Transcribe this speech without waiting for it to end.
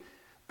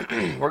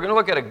We're going to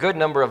look at a good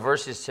number of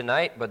verses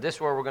tonight, but this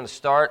is where we're going to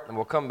start, and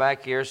we'll come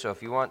back here. So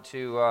if you want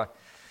to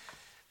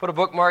put a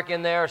bookmark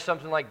in there or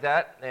something like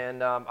that.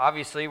 And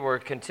obviously, we're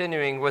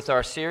continuing with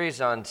our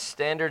series on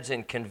standards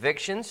and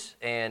convictions.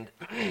 And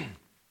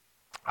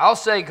I'll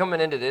say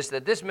coming into this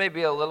that this may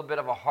be a little bit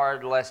of a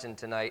hard lesson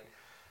tonight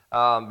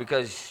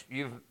because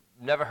you've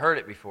never heard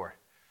it before.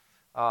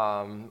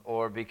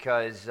 Or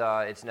because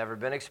it's never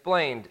been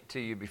explained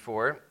to you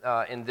before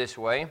in this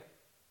way.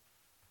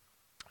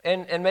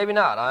 And maybe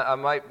not.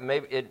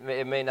 Maybe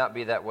it may not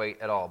be that way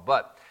at all.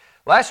 But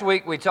last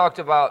week we talked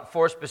about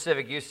 4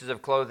 specific uses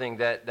of clothing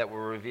that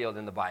were revealed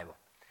in the Bible.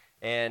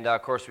 And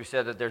of course we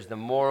said that there's the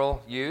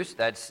moral use,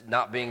 that's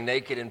not being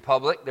naked in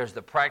public. There's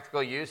the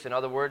practical use, in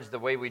other words, the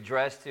way we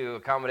dress to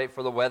accommodate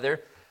for the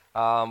weather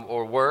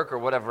or work or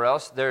whatever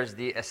else. There's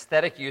the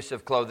aesthetic use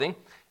of clothing,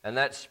 and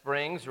that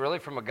springs really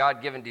from a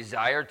God-given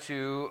desire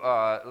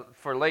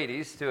for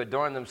ladies to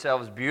adorn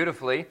themselves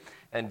beautifully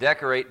and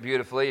decorate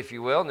beautifully, if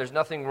you will, and there's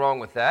nothing wrong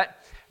with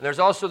that. And there's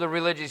also the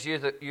religious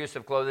use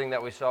of clothing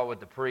that we saw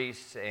with the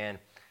priests and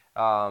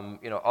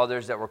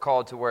others that were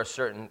called to wear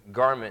certain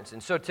garments.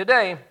 And so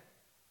today,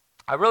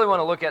 I really want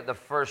to look at the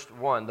first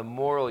one, the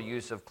moral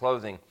use of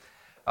clothing.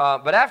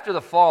 But after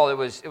the fall, it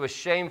was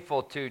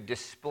shameful to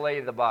display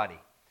the body.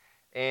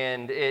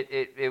 And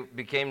it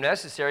became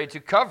necessary to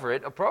cover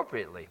it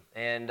appropriately.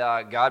 And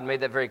God made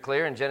that very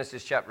clear in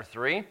Genesis chapter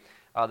 3.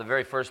 The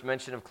very first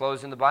mention of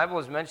clothes in the Bible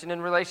is mentioned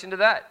in relation to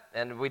that.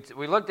 And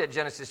we looked at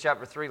Genesis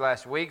chapter 3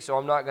 last week, so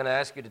I'm not going to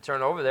ask you to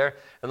turn over there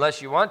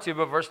unless you want to.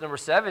 But verse number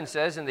 7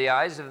 says, "And the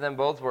eyes of them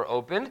both were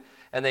opened,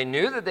 and they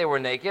knew that they were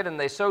naked, and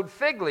they sewed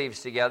fig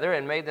leaves together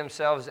and made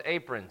themselves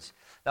aprons."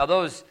 Now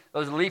those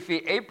leafy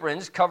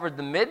aprons covered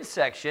the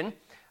midsection,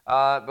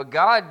 but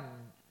God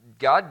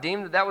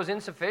deemed that was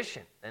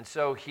insufficient. And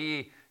so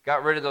he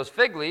got rid of those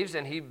fig leaves,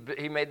 and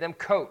he made them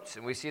coats.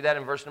 And we see that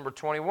in verse number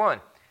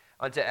 21.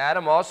 "Unto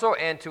Adam also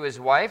and to his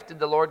wife did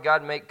the Lord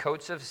God make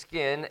coats of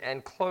skin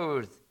and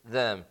clothe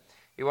them."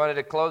 He wanted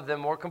to clothe them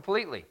more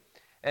completely.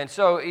 And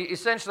so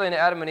essentially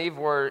Adam and Eve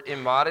were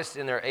immodest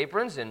in their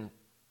aprons, and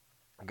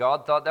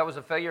God thought that was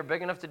a failure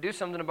big enough to do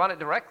something about it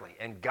directly.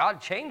 And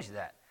God changed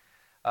that.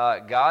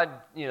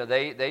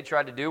 They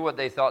tried to do what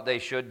they thought they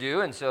should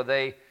do, and so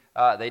they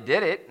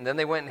did it, and then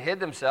they went and hid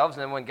themselves,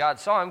 and then when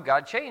God saw them,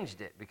 God changed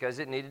it because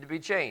it needed to be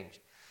changed.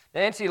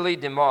 Nancy Lee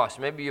DeMoss,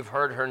 maybe you've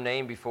heard her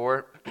name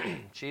before.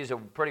 She's a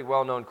pretty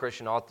well-known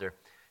Christian author.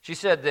 She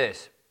said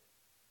this: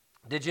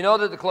 "Did you know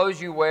that the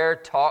clothes you wear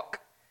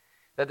talk,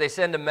 that they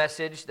send a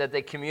message, that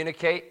they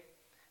communicate?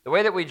 The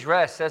way that we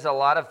dress says a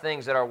lot of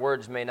things that our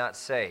words may not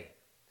say.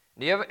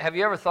 Have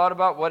you ever thought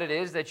about what it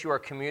is that you are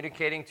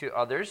communicating to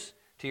others,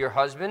 to your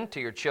husband, to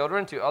your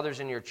children, to others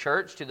in your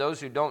church, to those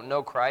who don't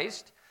know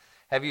Christ?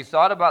 Have you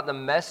thought about the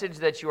message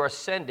that you are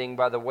sending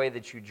by the way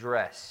that you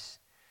dress?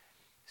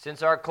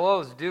 Since our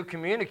clothes do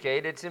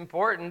communicate, it's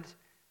important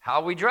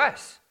how we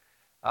dress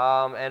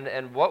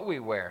and what we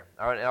wear.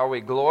 Are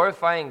we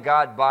glorifying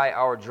God by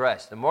our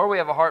dress? The more we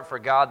have a heart for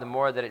God, the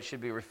more that it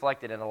should be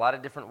reflected in a lot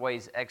of different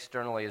ways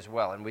externally as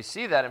well. And we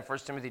see that in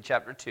 1 Timothy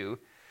chapter 2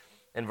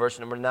 and verse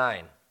number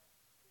 9.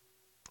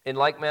 "In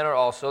like manner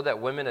also that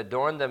women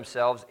adorn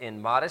themselves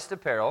in modest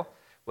apparel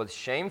with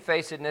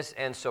shamefacedness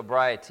and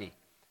sobriety,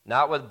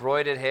 not with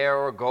broided hair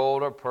or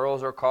gold or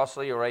pearls or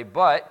costly array,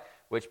 but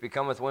which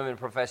becometh women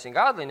professing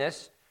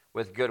godliness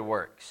with good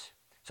works."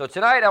 So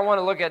tonight I want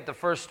to look at the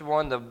first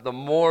one, the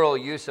moral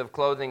use of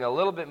clothing, a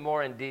little bit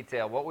more in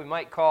detail, what we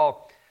might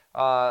call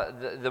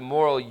the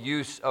moral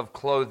use of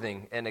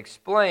clothing, and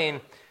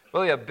explain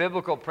really a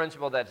biblical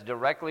principle that's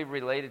directly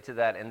related to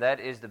that, and that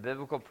is the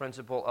biblical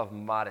principle of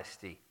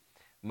modesty.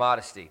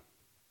 Modesty.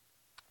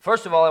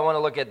 First of all, I want to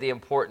look at the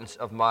importance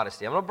of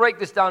modesty. I'm going to break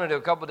this down into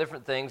a couple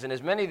different things, and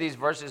as many of these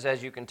verses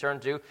as you can turn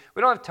to,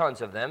 we don't have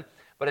tons of them,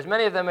 but as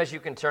many of them as you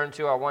can turn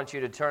to, I want you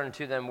to turn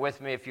to them with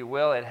me, if you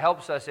will. It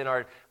helps us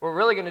we're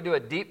really going to do a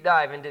deep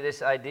dive into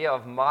this idea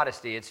of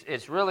modesty.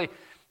 It's really,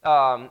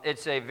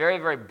 it's a very,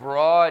 very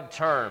broad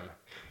term,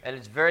 and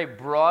it's very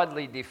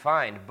broadly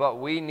defined, but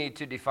we need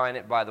to define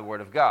it by the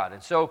Word of God.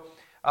 And so,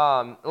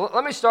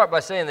 let me start by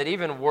saying that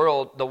even the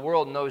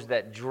world knows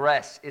that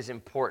dress is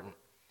important.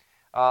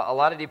 A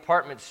lot of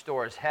department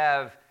stores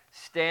have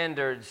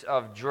standards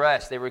of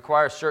dress. They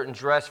require certain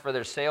dress for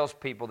their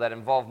salespeople that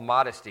involve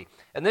modesty.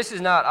 And this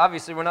is not,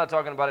 obviously, we're not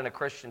talking about in a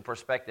Christian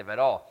perspective at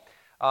all.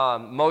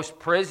 Most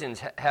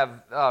prisons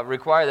have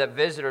require that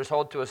visitors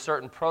hold to a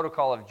certain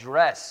protocol of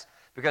dress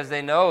because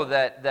they know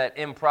that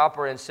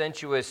improper and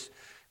sensuous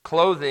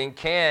clothing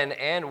can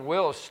and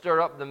will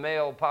stir up the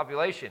male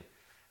population.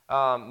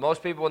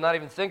 Most people will not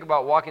even think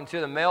about walking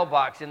to the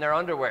mailbox in their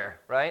underwear,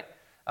 right?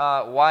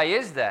 Why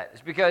is that?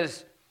 It's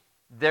because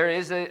there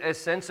is a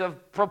sense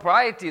of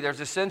propriety. There's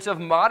a sense of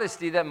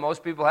modesty that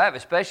most people have,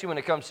 especially when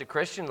it comes to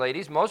Christian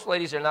ladies. Most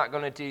ladies are not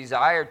going to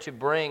desire to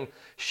bring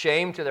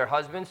shame to their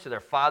husbands, to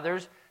their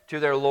fathers, to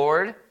their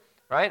Lord,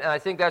 right? And I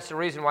think that's the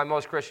reason why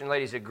most Christian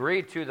ladies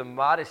agree to the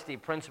modesty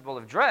principle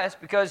of dress,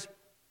 because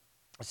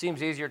it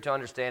seems easier to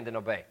understand and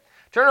obey.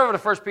 Turn over to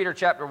 1 Peter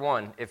chapter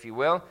 1, if you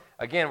will.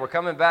 Again, we're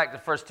coming back to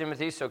 1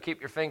 Timothy, so keep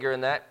your finger in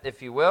that,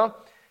 if you will,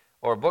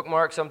 or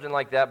bookmark, something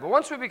like that. But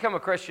once we become a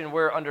Christian,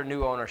 we're under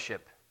new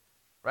ownership,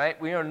 right?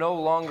 We are no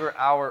longer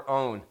our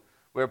own.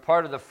 We're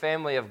part of the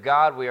family of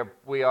God.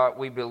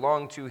 We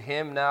belong to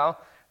Him now.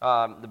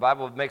 The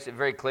Bible makes it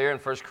very clear in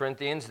 1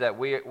 Corinthians that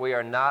we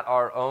are not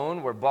our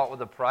own. We're bought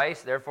with a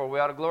price. Therefore, we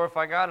ought to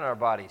glorify God in our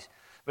bodies.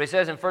 But he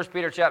says in 1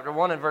 Peter chapter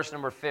 1 and verse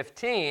number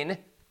 15,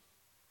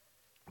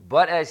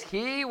 "But as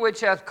He which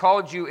hath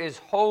called you is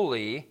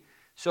holy,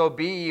 so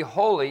be ye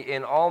holy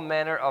in all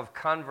manner of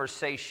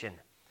conversation."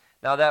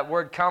 Now that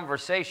word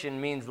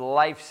conversation means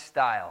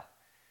lifestyle.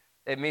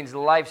 It means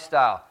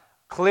lifestyle.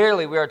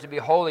 Clearly, we are to be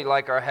holy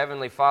like our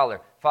Heavenly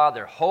Father.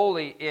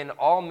 Holy in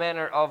all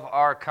manner of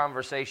our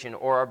conversation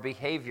or our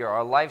behavior,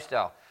 our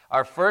lifestyle.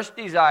 Our first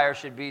desire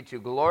should be to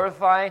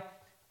glorify,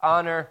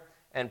 honor,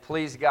 and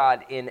please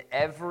God in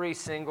every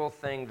single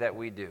thing that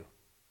we do.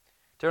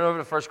 Turn over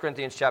to 1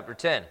 Corinthians chapter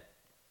 10.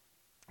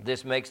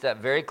 This makes that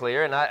very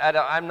clear, and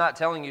I'm not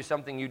telling you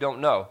something you don't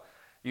know.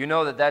 You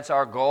know that that's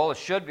our goal. It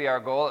should be our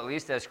goal, at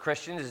least as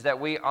Christians, is that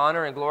we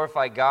honor and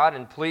glorify God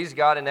and please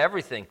God in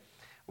everything.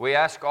 We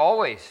ask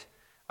always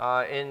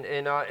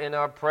in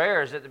our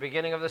prayers at the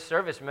beginning of the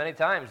service many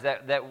times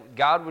that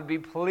God would be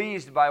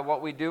pleased by what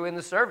we do in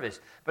the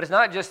service. But it's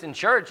not just in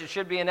church. It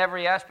should be in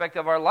every aspect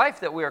of our life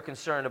that we are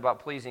concerned about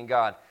pleasing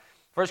God.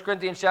 1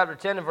 Corinthians chapter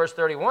 10 and verse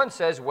 31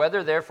 says,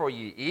 "Whether therefore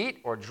ye eat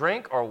or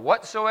drink or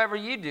whatsoever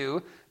ye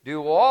do,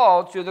 do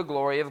all to the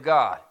glory of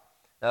God."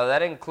 Now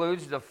that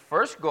includes the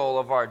first goal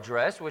of our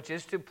dress, which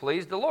is to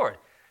please the Lord.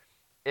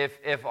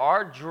 If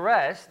our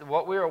dress,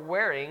 what we are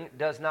wearing,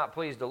 does not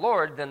please the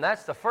Lord, then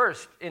that's the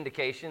first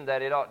indication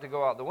that it ought to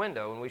go out the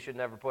window and we should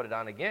never put it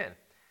on again.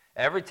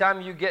 Every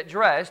time you get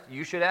dressed,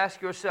 you should ask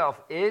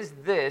yourself, is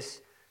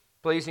this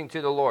pleasing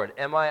to the Lord?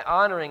 Am I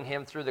honoring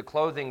Him through the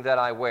clothing that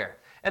I wear?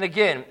 And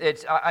again,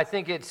 I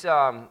think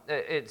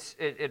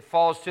it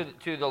falls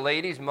to the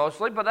ladies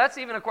mostly, but that's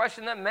even a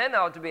question that men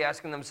ought to be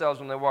asking themselves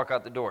when they walk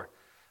out the door,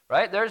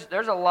 right?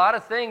 There's a lot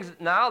of things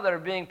now that are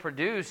being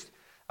produced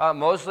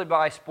mostly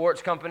by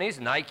sports companies,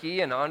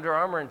 Nike and Under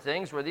Armour and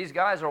things, where these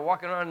guys are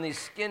walking around in these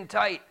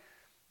skin-tight,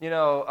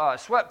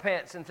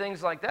 sweatpants and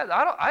things like that.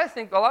 I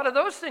think a lot of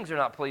those things are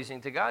not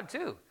pleasing to God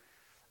too.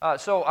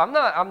 So I'm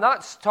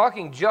not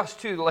talking just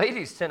to the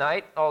ladies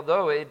tonight,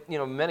 although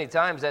many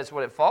times that's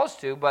what it falls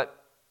to, but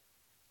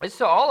it's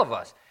to all of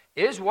us.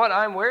 Is what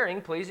I'm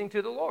wearing pleasing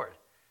to the Lord?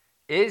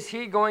 Is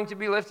He going to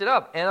be lifted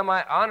up? And am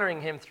I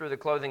honoring Him through the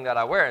clothing that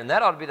I wear? And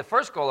that ought to be the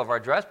first goal of our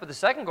dress, but the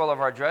second goal of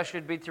our dress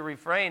should be to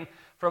refrain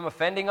from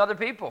offending other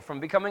people,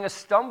 from becoming a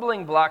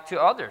stumbling block to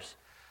others.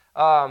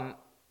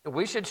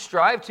 We should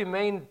strive to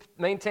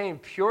maintain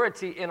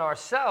purity in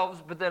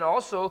ourselves, but then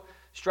also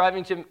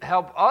striving to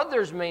help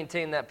others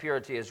maintain that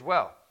purity as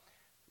well.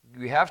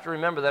 You have to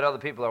remember that other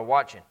people are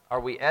watching. Are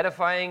we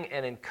edifying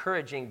and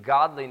encouraging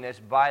godliness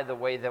by the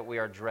way that we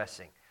are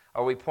dressing?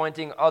 Are we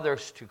pointing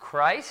others to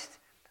Christ,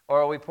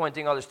 or are we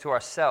pointing others to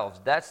ourselves?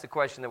 That's the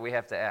question that we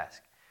have to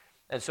ask.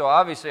 And so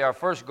obviously our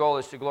first goal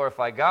is to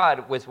glorify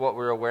God with what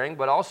we're wearing,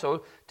 but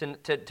also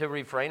to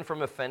refrain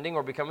from offending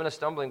or becoming a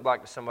stumbling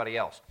block to somebody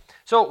else.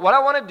 So what I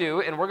want to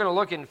do, and we're going to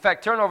look, in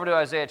fact, turn over to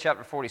Isaiah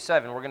chapter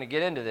 47. We're going to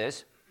get into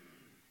this.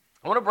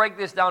 I want to break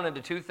this down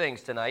into two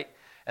things tonight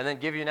and then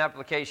give you an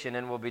application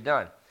and we'll be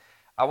done.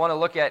 I want to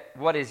look at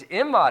what is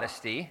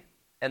immodesty,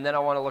 and then I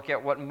want to look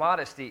at what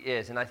modesty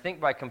is. And I think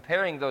by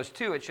comparing those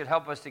two, it should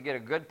help us to get a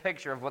good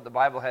picture of what the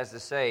Bible has to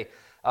say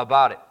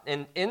about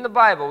it. In the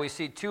Bible, we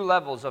see two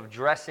levels of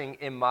dressing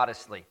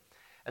immodestly.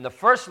 And the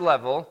first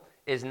level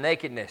is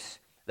nakedness.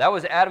 That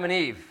was Adam and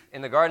Eve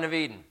in the Garden of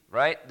Eden,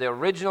 right? The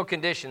original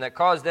condition that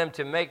caused them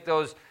to make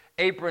those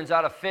aprons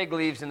out of fig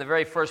leaves in the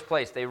very first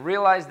place. They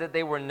realized that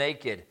they were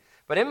naked.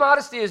 But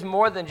immodesty is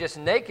more than just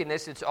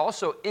nakedness. It's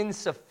also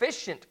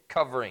insufficient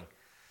covering,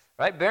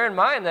 right? Bear in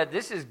mind that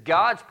this is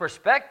God's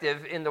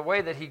perspective in the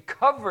way that He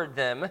covered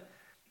them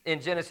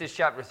in Genesis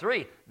chapter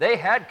 3. They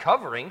had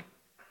covering,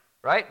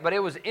 right? But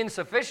it was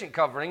insufficient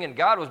covering, and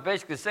God was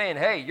basically saying,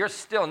 hey, you're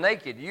still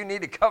naked. You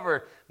need to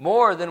cover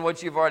more than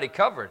what you've already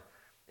covered.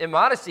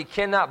 Immodesty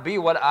cannot be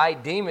what I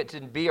deem it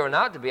to be or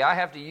not to be. I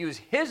have to use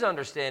His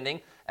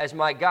understanding as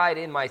my guide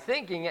in my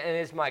thinking and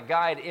as my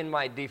guide in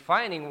my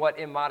defining what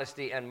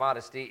immodesty and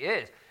modesty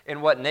is,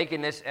 and what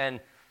nakedness and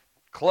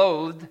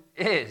clothed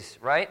is,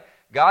 right?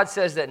 God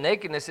says that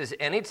nakedness is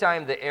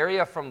anytime the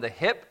area from the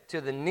hip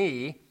to the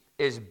knee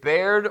is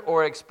bared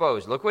or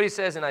exposed. Look what He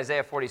says in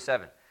Isaiah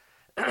 47.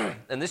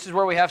 And this is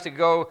where we have to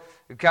go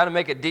and kind of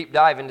make a deep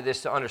dive into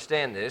this to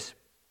understand this.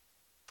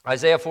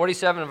 Isaiah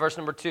 47 verse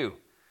number 2.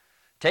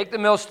 Take the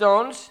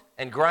millstones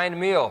and grind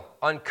meal.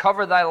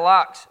 Uncover thy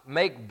locks.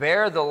 Make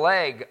bare the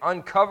leg.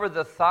 Uncover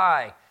the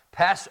thigh.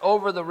 Pass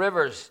over the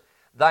rivers.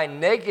 Thy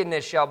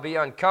nakedness shall be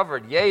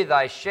uncovered. Yea,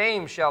 thy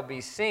shame shall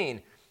be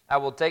seen. I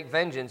will take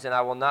vengeance, and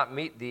I will not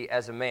meet thee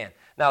as a man.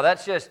 Now,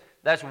 that's just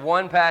that's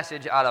one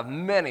passage out of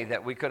many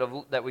that we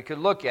could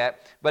look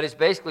at, but it's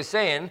basically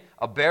saying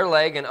a bare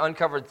leg and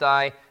uncovered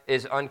thigh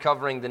is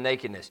uncovering the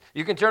nakedness.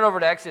 You can turn over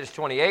to Exodus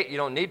 28. You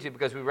don't need to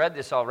because we read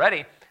this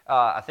already.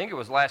 I think it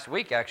was last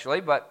week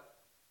actually, but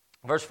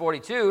verse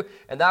 42,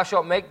 and thou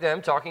shalt make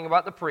them, talking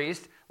about the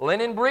priest,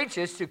 linen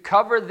breeches to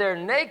cover their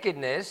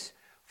nakedness,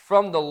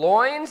 from the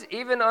loins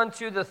even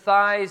unto the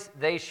thighs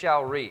they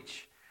shall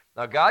reach.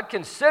 Now God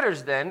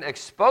considers then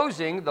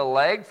exposing the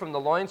leg from the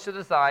loins to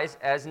the thighs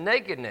as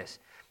nakedness.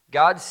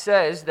 God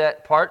says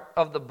that part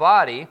of the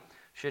body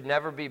should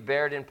never be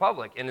bared in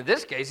public. And in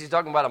this case, he's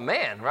talking about a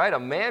man, right? A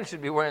man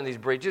should be wearing these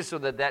breeches so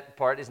that that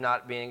part is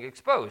not being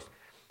exposed.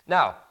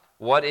 Now,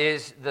 what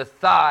is the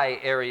thigh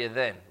area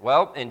then?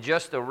 Well, in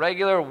just the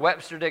regular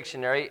Webster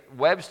dictionary,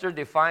 Webster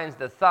defines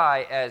the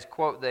thigh as,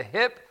 quote, the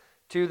hip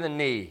to the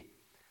knee.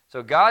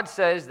 So God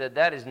says that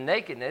that is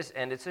nakedness,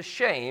 and it's a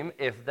shame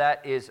if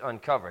that is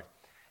uncovered.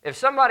 If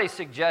somebody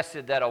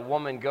suggested that a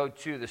woman go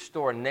to the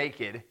store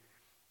naked,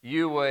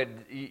 you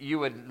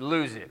would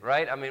lose it,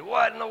 right? I mean,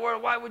 what in the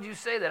world? Why would you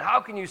say that?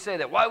 How can you say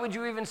that? Why would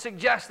you even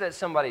suggest that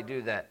somebody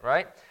do that,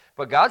 right?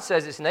 But God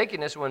says it's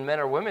nakedness when men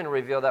or women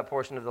reveal that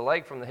portion of the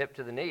leg from the hip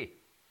to the knee.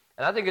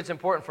 And I think it's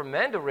important for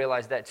men to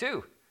realize that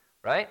too,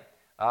 right?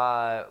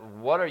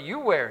 What are you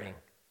wearing?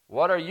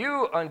 What are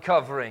you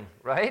uncovering,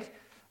 right?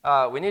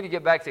 We need to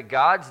get back to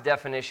God's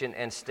definition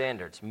and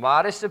standards.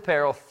 Modest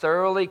apparel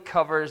thoroughly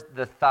covers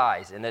the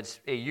thighs. And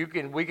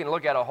we can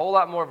look at a whole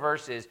lot more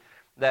verses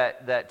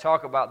that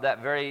talk about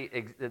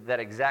that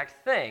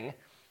exact thing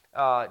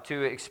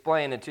to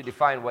explain and to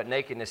define what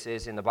nakedness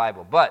is in the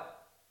Bible. But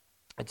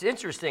it's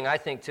interesting, I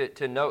think,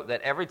 to note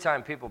that every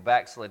time people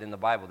backslid in the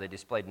Bible, they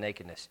displayed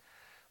nakedness.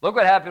 Look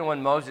what happened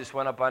when Moses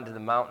went up onto the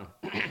mountain,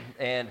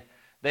 and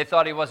they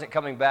thought he wasn't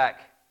coming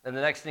back. And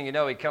the next thing you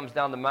know, he comes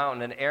down the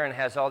mountain, and Aaron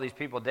has all these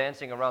people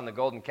dancing around the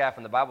golden calf,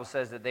 and the Bible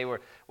says that they were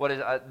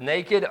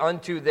naked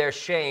unto their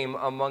shame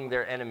among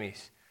their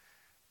enemies.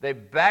 They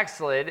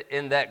backslid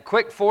in that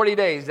quick 40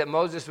 days that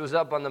Moses was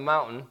up on the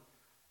mountain,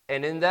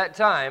 and in that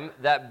time,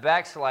 that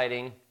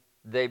backsliding,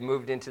 they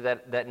moved into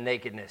that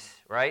nakedness,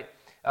 right?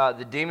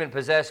 The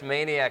demon-possessed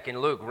maniac in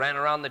Luke ran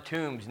around the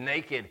tombs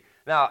naked.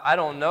 Now, I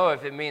don't know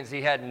if it means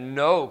he had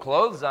no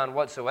clothes on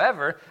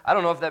whatsoever. I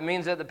don't know if that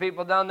means that the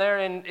people down there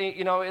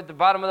at the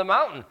bottom of the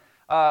mountain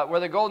where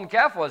the golden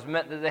calf was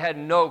meant that they had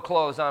no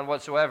clothes on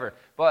whatsoever.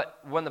 But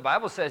when the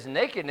Bible says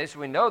nakedness,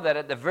 we know that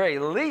at the very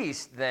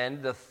least,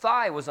 then, the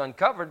thigh was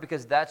uncovered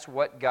because that's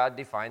what God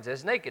defines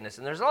as nakedness.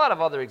 And there's a lot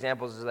of other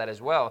examples of that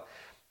as well.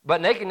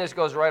 But nakedness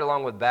goes right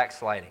along with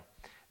backsliding.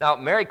 Now,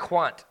 Mary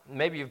Quant,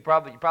 maybe you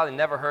probably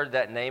never heard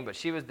that name, but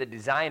she was the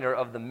designer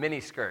of the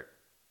miniskirt.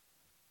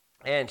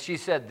 And she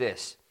said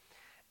this,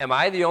 "Am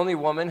I the only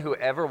woman who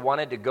ever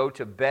wanted to go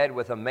to bed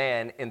with a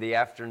man in the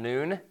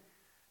afternoon?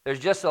 There's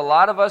just a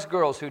lot of us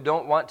girls who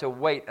don't want to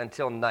wait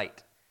until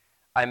night.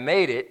 I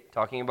made it,"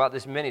 talking about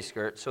this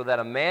miniskirt, "so that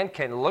a man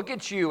can look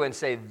at you and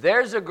say,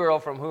 'There's a girl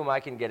from whom I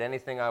can get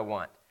anything I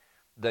want.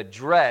 The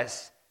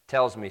dress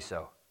tells me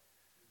so.'"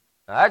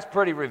 Now, that's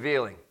pretty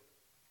revealing.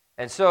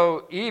 And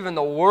so even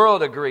the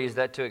world agrees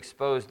that to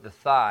expose the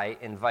thigh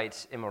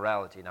invites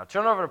immorality. Now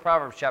turn over to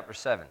Proverbs chapter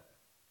 7.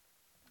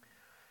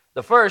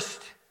 The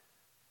first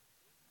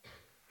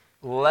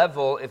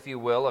level, if you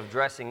will, of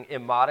dressing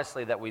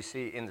immodestly that we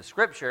see in the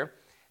Scripture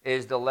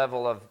is the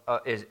level of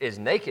is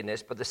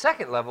nakedness. But the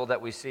second level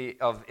that we see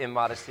of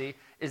immodesty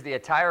is the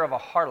attire of a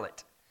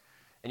harlot.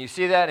 And you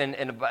see that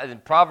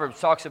in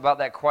Proverbs talks about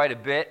that quite a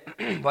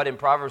bit. But in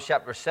Proverbs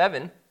chapter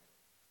 7,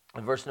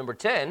 in verse number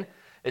 10,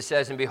 it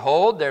says, "And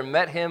behold, there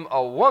met him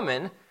a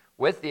woman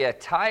with the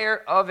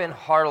attire of an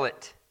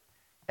harlot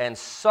and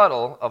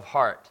subtle of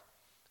heart."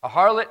 A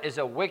harlot is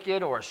a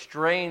wicked or a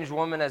strange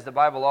woman, as the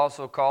Bible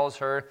also calls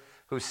her,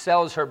 who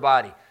sells her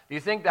body. Do you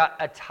think that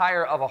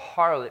attire of a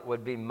harlot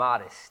would be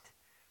modest?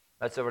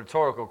 That's a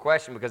rhetorical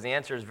question because the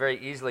answer is very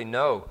easily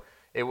no.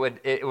 It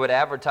would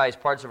advertise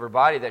parts of her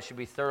body that should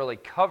be thoroughly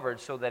covered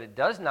so that it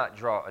does not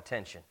draw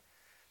attention.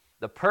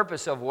 The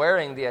purpose of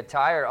wearing the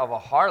attire of a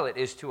harlot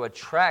is to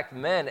attract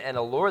men and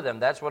allure them.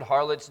 That's what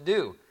harlots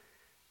do.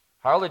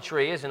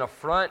 Harlotry is an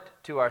affront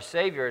to our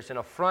Savior. It's an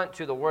affront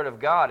to the Word of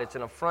God. It's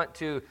an affront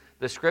to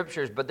the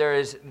Scriptures. But there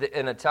is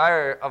an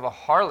attire of a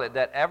harlot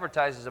that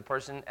advertises a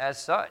person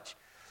as such.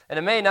 And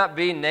it may not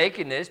be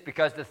nakedness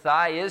because the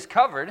thigh is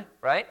covered,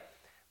 right?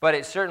 But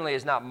it certainly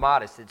is not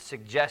modest. It's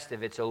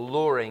suggestive. It's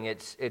alluring.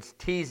 It's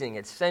teasing.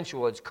 It's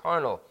sensual. It's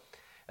carnal.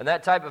 And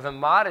that type of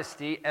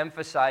immodesty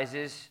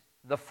emphasizes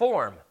the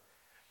form.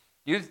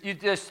 You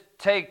just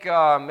take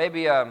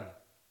the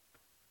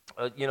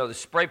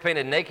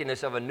spray-painted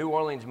nakedness of a New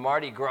Orleans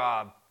Mardi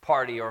Gras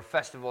party or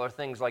festival or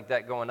things like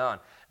that going on.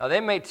 Now, they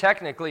may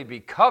technically be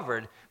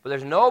covered, but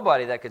there's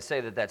nobody that could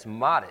say that that's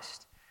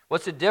modest.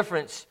 What's the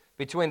difference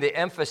between the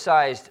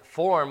emphasized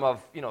form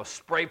of,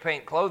 spray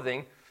paint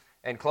clothing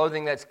and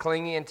clothing that's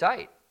clingy and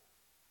tight?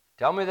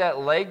 Tell me that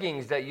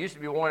leggings that used to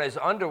be worn as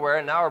underwear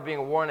and now are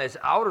being worn as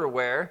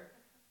outerwear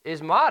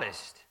is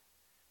modest.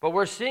 But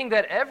we're seeing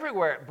that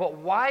everywhere. But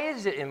why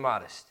is it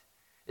immodest?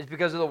 is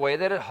because of the way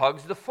that it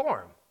hugs the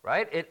form,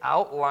 right? It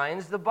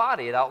outlines the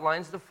body. It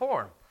outlines the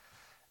form.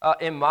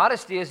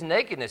 Immodesty is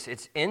nakedness.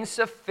 It's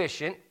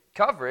insufficient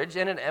coverage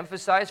in an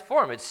emphasized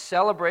form. It's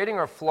celebrating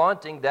or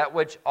flaunting that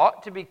which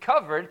ought to be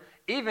covered,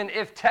 even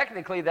if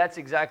technically that's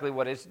exactly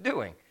what it's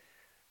doing.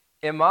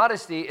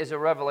 Immodesty is a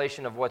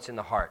revelation of what's in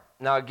the heart.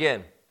 Now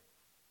again,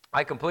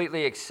 I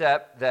completely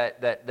accept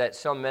that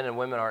some men and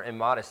women are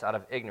immodest out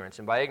of ignorance.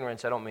 And by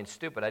ignorance, I don't mean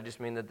stupid. I just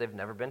mean that they've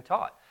never been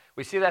taught.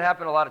 We see that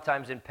happen a lot of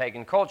times in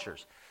pagan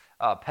cultures.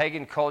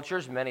 Pagan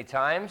cultures, many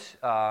times,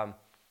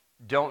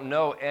 don't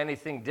know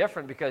anything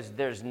different because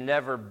there's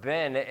never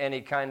been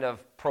any kind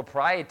of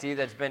propriety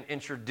that's been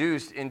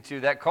introduced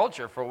into that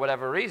culture for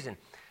whatever reason.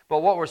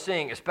 But what we're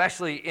seeing,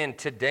 especially in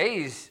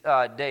today's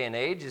day and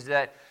age, is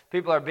that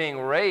people are being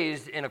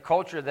raised in a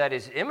culture that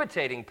is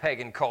imitating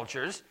pagan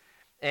cultures,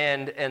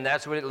 and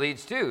that's what it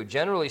leads to.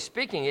 Generally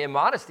speaking,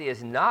 immodesty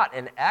is not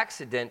an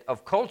accident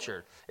of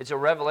culture. It's a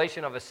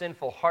revelation of a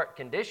sinful heart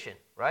condition,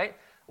 right?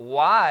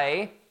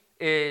 Why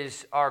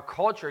is our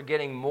culture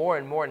getting more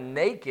and more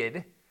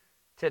naked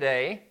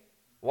today?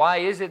 Why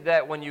is it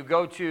that when you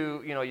go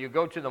to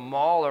the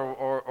mall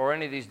or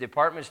any of these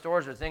department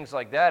stores or things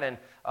like that, and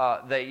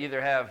they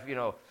either have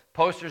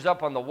posters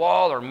up on the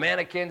wall or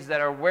mannequins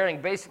that are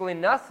wearing basically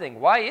nothing?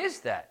 Why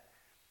is that?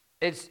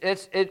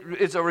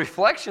 It's a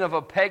reflection of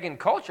a pagan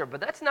culture, but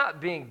that's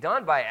not being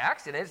done by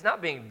accident. It's not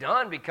being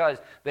done because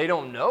they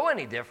don't know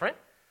any different.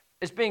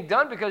 It's being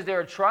done because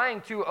they're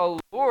trying to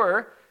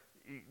allure,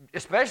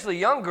 especially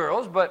young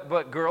girls,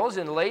 but girls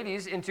and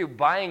ladies, into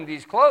buying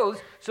these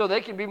clothes so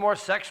they can be more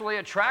sexually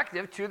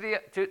attractive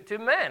to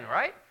men,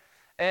 right?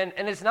 And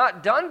it's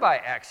not done by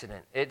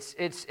accident.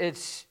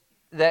 It's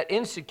that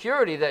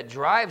insecurity that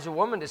drives a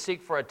woman to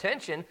seek for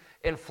attention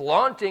and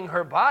flaunting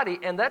her body,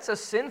 and that's a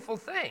sinful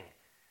thing.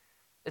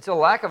 It's a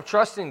lack of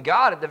trust in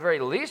God at the very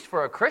least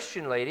for a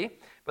Christian lady,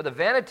 but the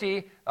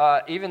vanity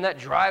even that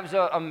drives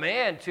a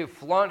man to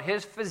flaunt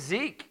his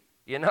physique,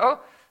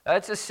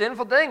 that's a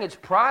sinful thing. It's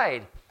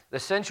pride. The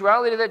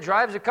sensuality that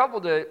drives a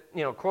couple to,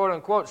 quote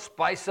unquote,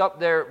 spice up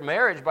their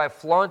marriage by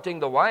flaunting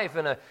the wife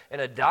in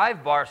a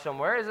dive bar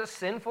somewhere is a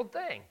sinful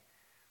thing.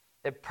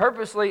 It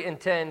purposely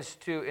intends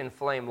to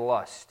inflame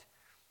lust,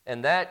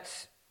 and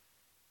that's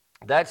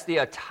the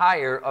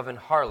attire of an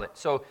harlot.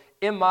 So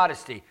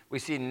immodesty, we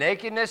see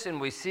nakedness,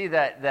 and we see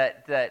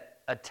that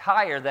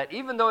attire that,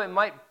 even though it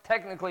might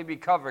technically be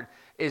covered,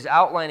 is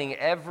outlining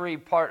every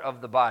part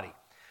of the body.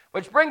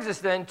 Which brings us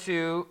then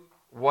to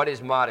what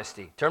is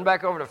modesty. Turn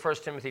back over to 1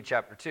 Timothy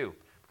chapter 2,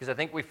 because I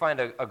think we find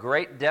a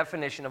great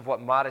definition of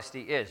what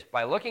modesty is.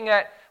 By looking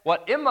at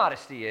what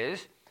immodesty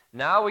is,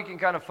 now we can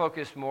kind of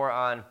focus more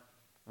on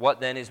what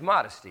then is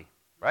modesty,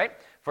 right?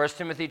 1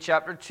 Timothy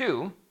chapter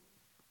 2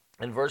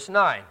 and verse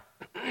 9.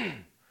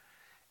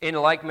 In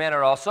like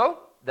manner also,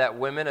 that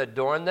women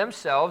adorn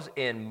themselves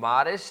in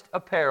modest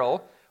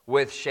apparel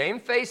with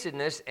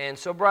shamefacedness and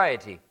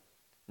sobriety,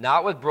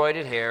 not with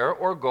broided hair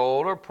or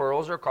gold or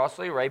pearls or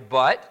costly array,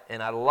 but,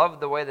 and I love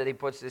the way that he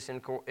puts this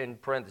in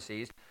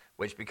parentheses,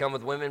 which become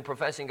with women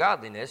professing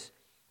godliness,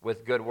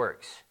 with good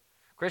works.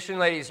 Christian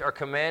ladies are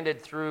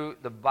commanded through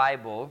the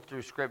Bible,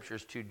 through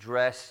scriptures, to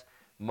dress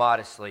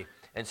modestly.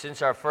 And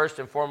since our first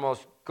and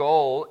foremost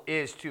goal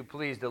is to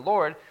please the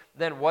Lord,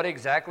 then what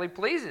exactly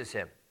pleases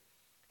him?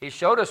 He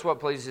showed us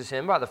what pleases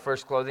him by the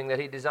first clothing that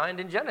he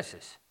designed in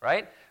Genesis,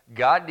 right?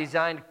 God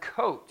designed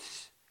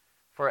coats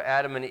for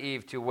Adam and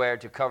Eve to wear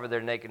to cover their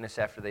nakedness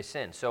after they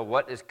sinned. So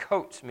what does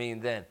coats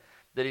mean then?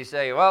 Did he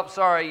say, well,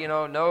 sorry,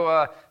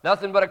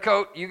 nothing but a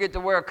coat. You get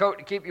to wear a coat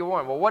to keep you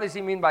warm. Well, what does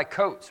he mean by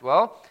coats?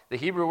 Well, the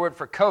Hebrew word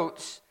for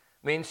coats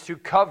means to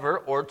cover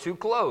or to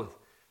clothe,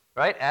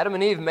 right? Adam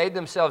and Eve made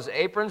themselves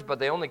aprons, but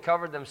they only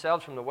covered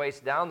themselves from the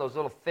waist down. Those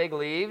little fig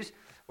leaves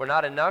were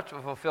not enough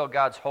to fulfill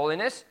God's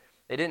holiness.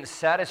 They didn't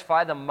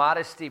satisfy the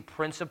modesty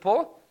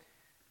principle,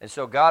 and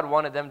so God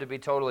wanted them to be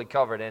totally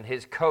covered, and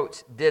his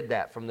coats did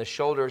that from the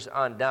shoulders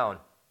on down.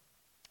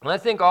 And I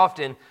think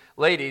often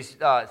ladies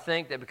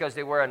think that because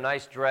they wear a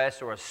nice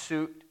dress or a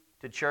suit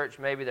to church,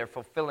 maybe they're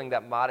fulfilling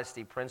that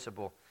modesty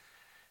principle.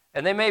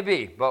 And they may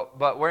be,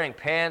 but wearing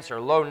pants or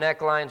low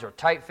necklines or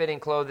tight-fitting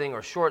clothing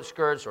or short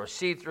skirts or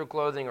see-through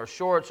clothing or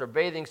shorts or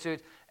bathing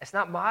suits, it's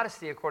not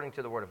modesty according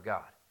to the Word of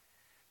God.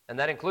 And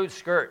that includes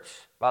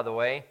skirts, by the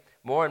way.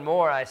 More and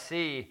more I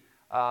see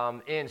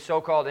in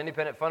so-called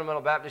independent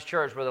fundamental Baptist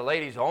church where the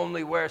ladies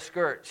only wear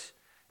skirts,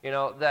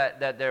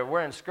 that they're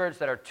wearing skirts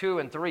that are 2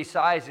 and 3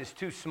 sizes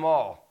too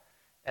small,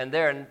 and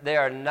they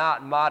are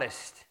not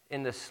modest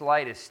in the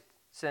slightest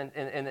sense,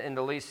 in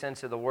the least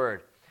sense of the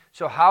word.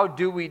 So how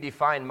do we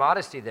define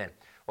modesty then?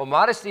 Well,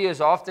 modesty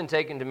is often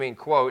taken to mean,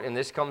 quote, and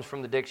this comes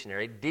from the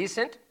dictionary,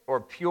 decent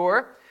or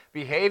pure,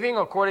 behaving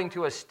according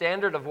to a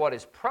standard of what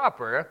is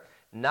proper,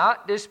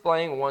 not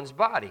displaying one's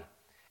body.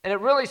 And it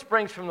really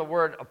springs from the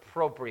word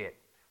appropriate.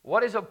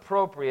 What is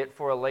appropriate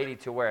for a lady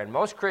to wear? And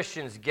most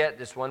Christians get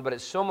this one, but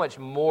it's so much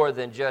more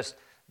than just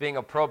being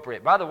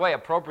appropriate. By the way,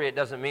 appropriate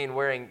doesn't mean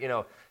wearing,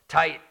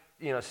 tight,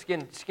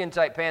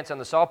 skin-tight pants on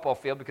the softball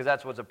field, because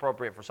that's what's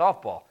appropriate for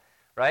softball.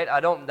 right?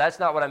 That's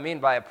not what I mean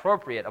by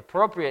appropriate.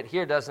 Appropriate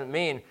here doesn't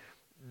mean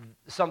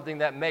something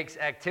that makes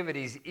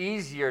activities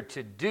easier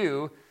to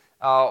do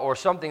or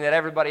something that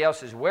everybody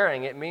else is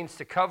wearing. It means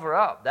to cover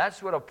up.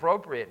 That's what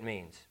appropriate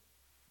means.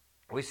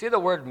 We see the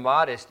word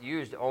modest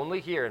used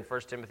only here in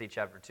 1 Timothy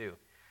chapter 2.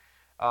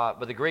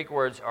 But the Greek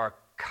words are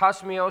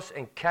kosmios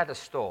and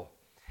katastol.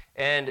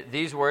 And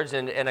these words,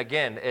 and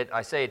again,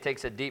 I say it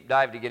takes a deep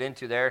dive to get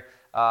into there.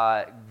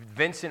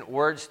 Vincent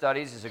Word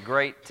Studies is a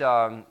great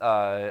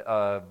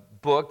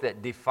book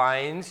that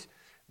defines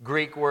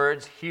Greek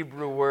words,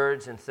 Hebrew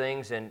words, and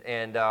things. And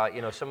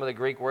some of the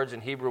Greek words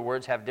and Hebrew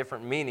words have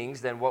different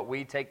meanings than what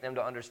we take them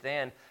to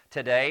understand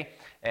today.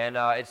 And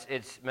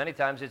it's many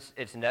times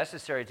it's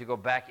necessary to go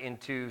back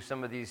into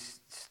some of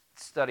these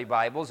study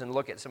Bibles and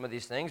look at some of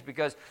these things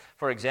because,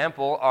 for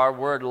example, our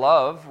word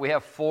love, we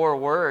have 4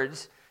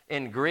 words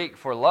in Greek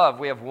for love.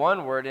 We have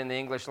 1 word in the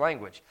English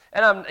language.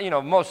 And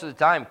most of the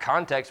time,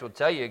 context will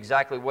tell you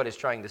exactly what it's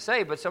trying to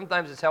say, but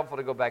sometimes it's helpful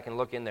to go back and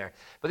look in there.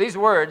 But these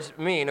words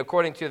mean,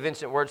 according to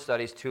Vincent Word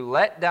Studies, to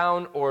let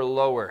down or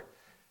lower,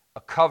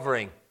 a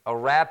covering, a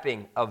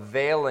wrapping, a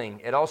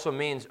veiling. It also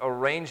means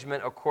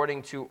arrangement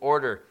according to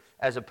order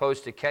as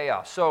opposed to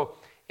chaos. So,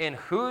 in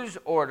whose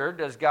order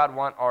does God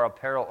want our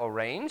apparel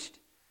arranged?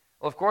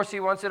 Well, of course, He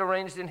wants it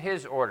arranged in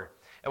His order.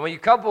 And when you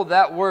couple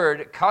that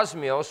word,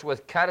 kosmios,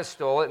 with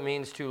katastol, it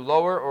means to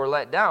lower or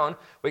let down,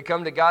 we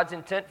come to God's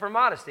intent for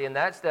modesty, and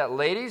that's that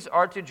ladies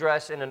are to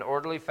dress in an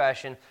orderly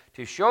fashion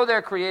to show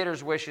their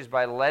Creator's wishes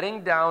by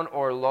letting down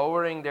or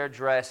lowering their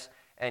dress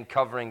and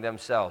covering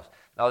themselves.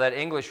 Now, that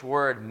English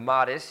word,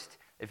 modest,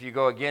 if you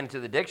go again to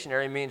the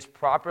dictionary, means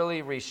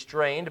properly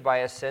restrained by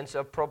a sense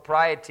of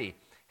propriety.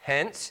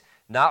 Hence,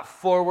 not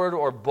forward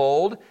or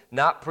bold,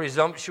 not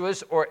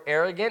presumptuous or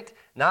arrogant,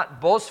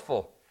 not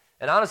boastful.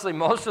 And honestly,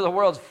 most of the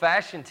world's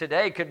fashion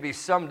today could be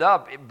summed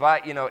up by,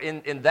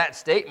 in that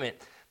statement.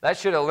 That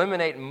should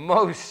eliminate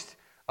most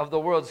of the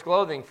world's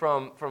clothing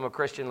from a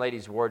Christian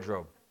lady's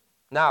wardrobe.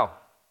 Now,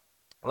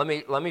 let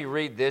me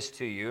read this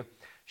to you.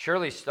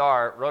 Shirley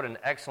Starr wrote an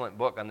excellent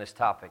book on this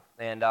topic,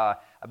 and I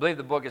believe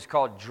the book is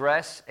called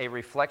Dress, A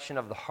Reflection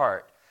of the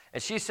Heart.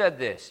 And she said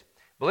this: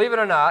 believe it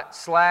or not,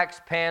 slacks,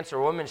 pants,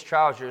 or women's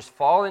trousers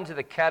fall into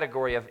the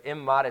category of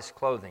immodest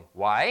clothing.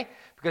 Why?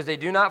 Because they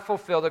do not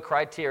fulfill the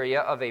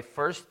criteria of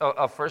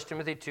 1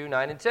 Timothy 2,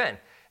 9, and 10.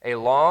 A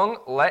long,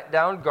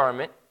 let-down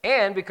garment,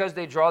 and because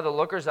they draw the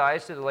looker's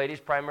eyes to the lady's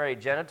primary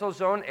genital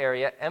zone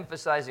area,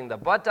 emphasizing the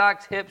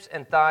buttocks, hips,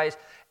 and thighs,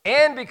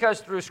 and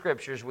because through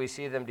Scriptures we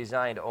see them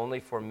designed only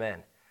for men.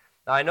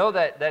 Now, I know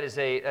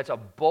that's a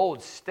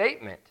bold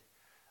statement,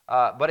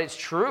 but it's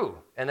true,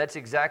 and that's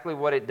exactly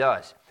what it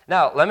does.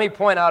 Now, let me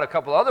point out a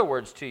couple other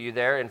words to you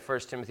there in 1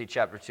 Timothy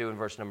chapter 2 and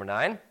verse number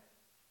 9.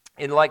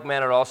 In like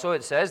manner also,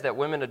 it says that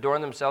women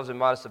adorn themselves in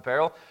modest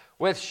apparel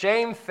with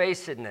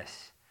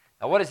shamefacedness.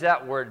 Now, what does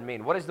that word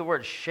mean? What does the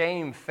word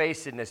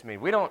shamefacedness mean?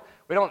 We don't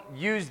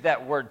use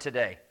that word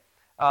today.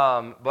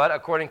 But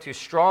according to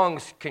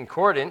Strong's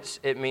Concordance,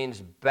 it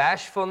means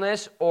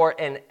bashfulness or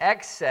an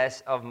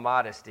excess of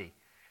modesty.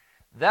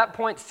 That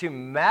points to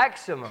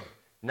maximum,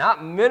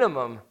 not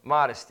minimum,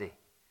 modesty.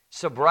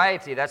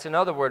 Sobriety, that's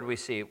another word we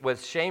see,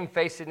 with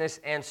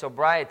shamefacedness and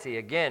sobriety.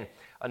 Again,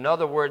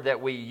 another word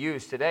that we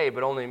use today,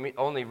 but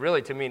only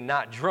really to mean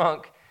not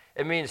drunk.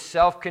 It means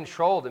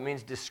self-controlled. It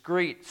means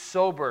discreet,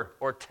 sober,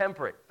 or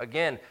temperate.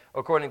 Again,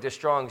 according to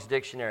Strong's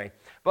Dictionary.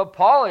 But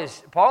Paul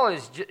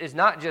is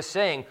not just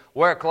saying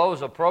wear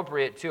clothes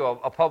appropriate to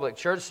a public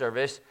church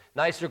service,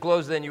 nicer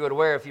clothes than you would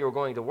wear if you were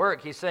going to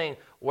work. He's saying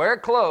wear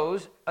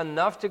clothes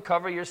enough to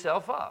cover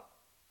yourself up.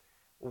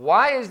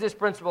 Why is this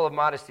principle of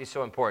modesty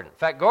so important? In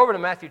fact, go over to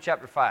Matthew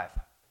chapter 5.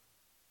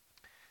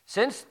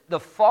 Since the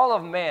fall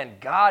of man,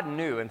 God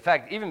knew, in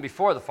fact, even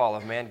before the fall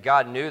of man,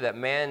 God knew that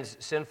man's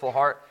sinful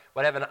heart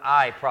would have an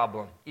eye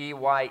problem,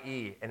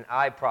 E-Y-E, an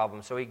eye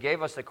problem. So He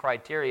gave us the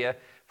criteria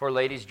for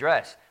ladies'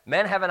 dress.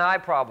 Men have an eye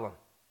problem.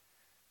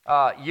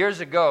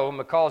 Years ago,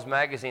 McCall's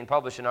Magazine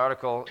published an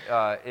article,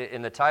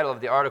 and the title of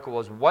the article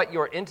was, What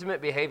Your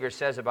Intimate Behavior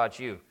Says About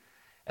You.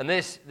 And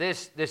this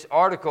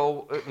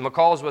article,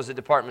 McCall's was a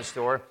department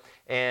store,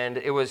 and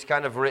it was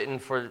kind of written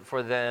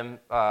for them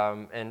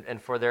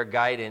and for their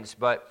guidance.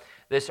 But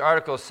this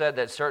article said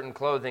that certain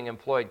clothing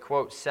employed,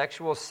 quote,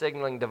 sexual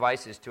signaling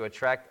devices to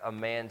attract a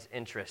man's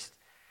interest.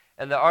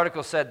 And the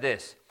article said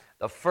this: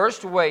 the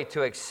first way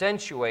to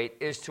accentuate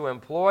is to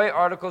employ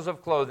articles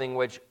of clothing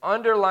which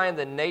underline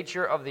the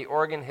nature of the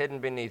organ hidden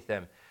beneath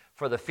them.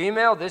 For the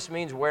female, this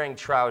means wearing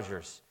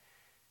trousers.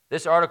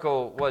 This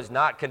article was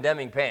not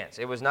condemning pants.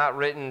 It was not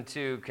written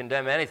to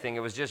condemn anything. It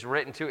was just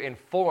written to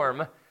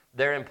inform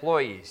their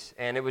employees.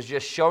 And it was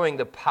just showing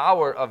the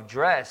power of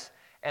dress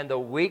and the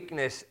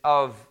weakness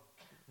of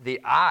the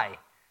eye.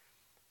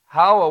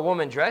 How a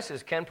woman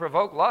dresses can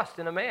provoke lust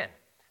in a man.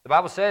 The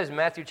Bible says in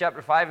Matthew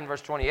chapter 5 and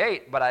verse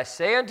 28, But I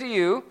say unto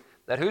you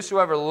that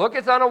whosoever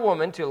looketh on a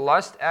woman to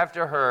lust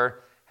after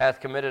her hath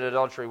committed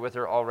adultery with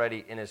her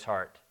already in his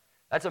heart.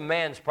 That's a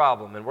man's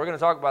problem, and we're going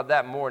to talk about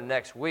that more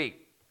next week.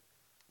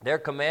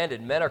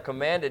 Men are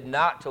commanded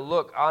not to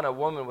look on a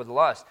woman with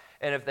lust.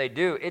 And if they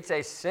do, it's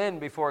a sin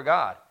before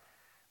God.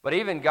 But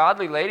even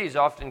godly ladies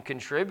often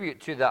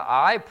contribute to the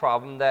eye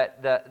problem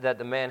that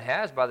the man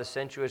has by the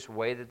sensuous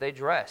way that they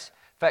dress.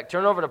 In fact,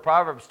 turn over to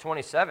Proverbs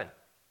 27.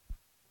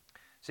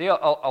 See,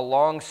 a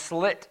long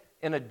slit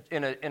in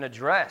a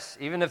dress.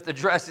 Even if the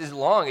dress is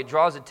long, it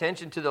draws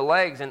attention to the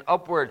legs and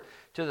upward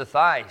to the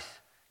thighs.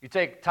 You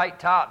take tight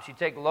tops, you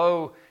take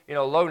low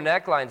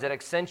necklines, that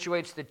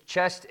accentuates the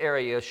chest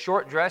area.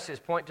 Short dresses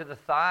point to the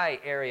thigh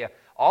area.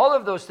 All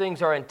of those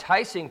things are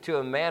enticing to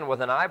a man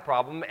with an eye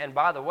problem, and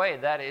by the way,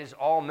 that is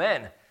all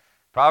men.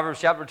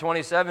 Proverbs chapter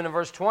 27 and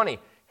verse 20,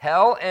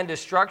 hell and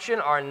destruction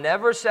are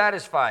never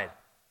satisfied,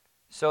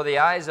 so the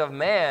eyes of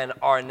man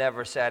are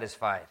never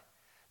satisfied.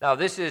 Now,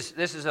 this is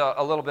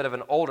a little bit of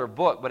an older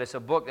book, but it's a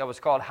book that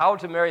was called How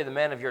to Marry the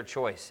Man of Your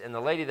Choice, and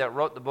the lady that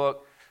wrote the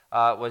book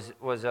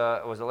was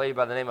a lady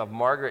by the name of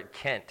Margaret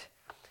Kent.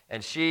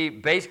 And she,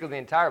 basically the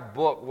entire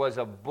book was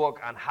a book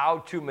on how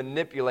to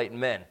manipulate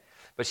men.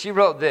 But she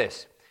wrote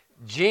this: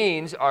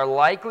 jeans are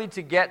likely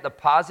to get the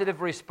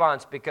positive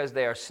response because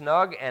they are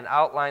snug and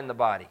outline the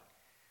body.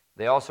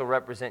 They also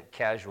represent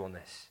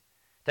casualness.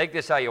 Take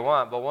this how you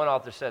want, but one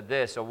author said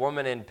this: a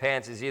woman in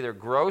pants is either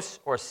gross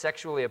or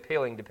sexually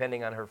appealing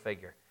depending on her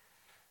figure.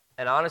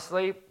 And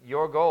honestly,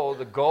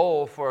 the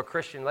goal for a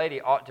Christian lady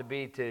ought to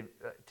be to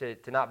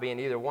not be in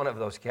either one of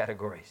those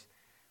categories,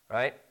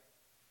 right?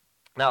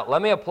 Now,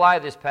 let me apply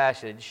this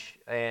passage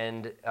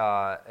and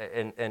talk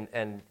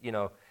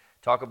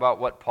about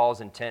what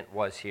Paul's intent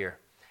was here,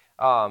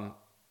 and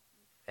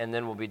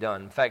then we'll be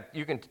done. In fact,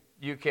 you can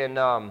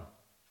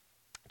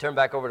turn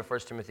back over to 1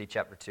 Timothy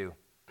chapter 2.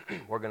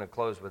 We're going to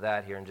close with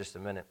that here in just a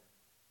minute.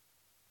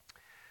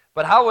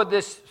 But how would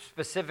this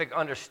specific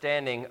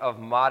understanding of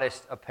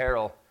modest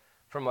apparel,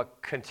 from a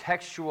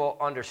contextual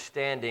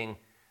understanding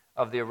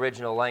of the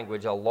original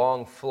language, a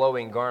long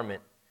flowing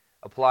garment,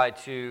 apply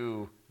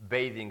to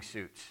bathing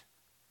suits?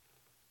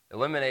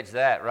 Eliminates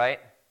that, right?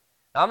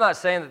 Now, I'm not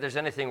saying that there's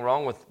anything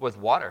wrong with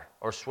water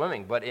or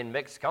swimming, but in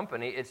mixed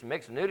company, it's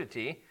mixed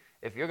nudity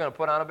if you're going to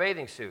put on a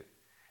bathing suit.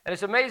 And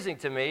it's amazing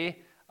to me,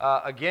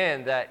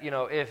 again, that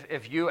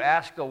if you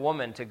ask a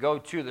woman to go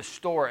to the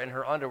store in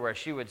her underwear,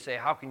 she would say,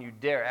 how can you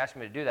dare ask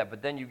me to do that?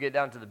 But then you get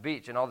down to the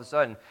beach, and all of a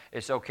sudden,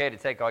 it's okay to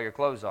take all your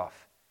clothes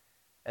off.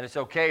 And it's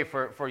okay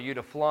for you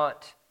to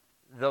flaunt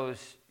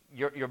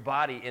your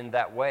body in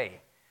that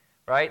way,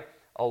 right?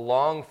 A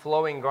long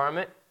flowing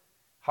garment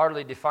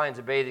hardly defines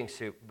a bathing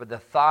suit, but the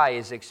thigh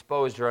is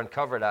exposed or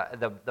uncovered.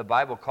 The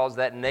Bible calls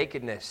that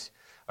nakedness.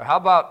 Or how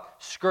about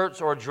skirts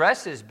or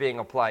dresses being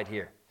applied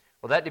here?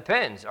 Well, that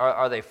depends.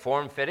 Are they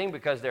form-fitting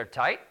because they're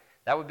tight?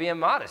 That would be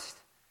immodest.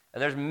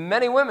 And there's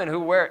many women who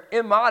wear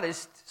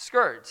immodest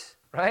skirts,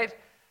 right?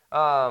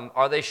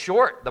 Are they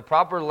short? The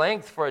proper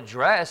length for a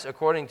dress,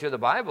 according to the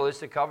Bible, is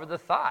to cover the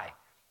thigh,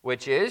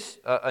 which is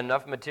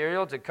enough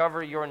material to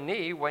cover your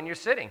knee when you're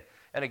sitting.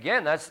 And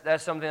again,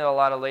 that's something that a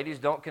lot of ladies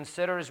don't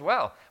consider as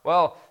well.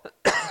 Well,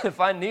 if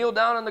I kneel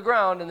down on the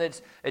ground and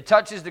it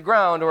touches the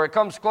ground or it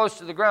comes close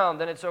to the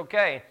ground, then it's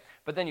okay.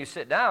 But then you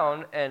sit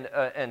down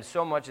and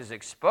so much is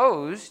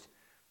exposed.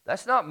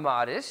 That's not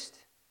modest.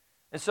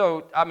 And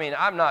so, I mean,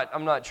 I'm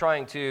not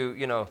trying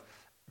to,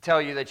 tell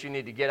you that you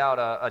need to get out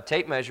a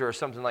tape measure or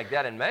something like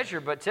that and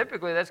measure, but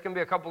typically that's going to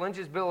be a couple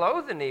inches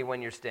below the knee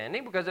when you're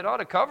standing, because it ought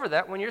to cover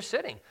that when you're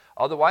sitting.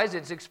 Otherwise,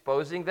 it's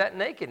exposing that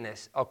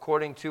nakedness,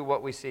 according to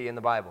what we see in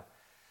the Bible.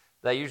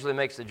 That usually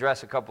makes the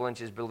dress a couple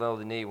inches below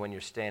the knee when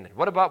you're standing.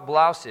 What about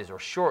blouses or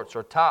shorts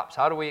or tops?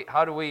 How do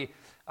we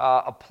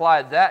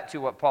apply that to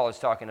what Paul is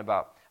talking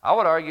about? I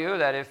would argue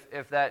that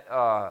if that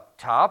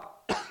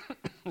top,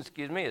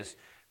 is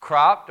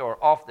cropped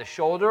or off the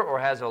shoulder or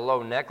has a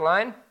low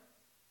neckline,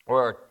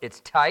 or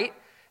it's tight,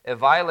 it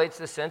violates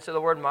the sense of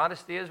the word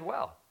modesty as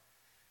well.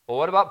 Well,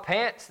 what about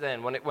pants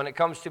then? When it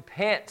comes to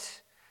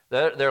pants,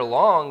 they're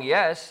long,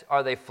 yes.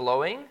 Are they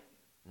flowing?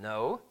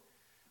 No.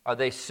 Are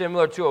they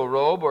similar to a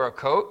robe or a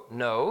coat?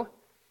 No.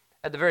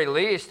 At the very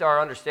least, our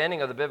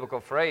understanding of the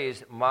biblical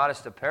phrase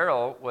modest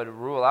apparel would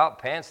rule out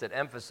pants that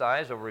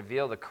emphasize or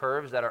reveal the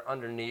curves that are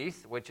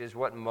underneath, which is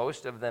what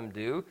most of them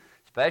do,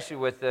 especially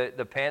with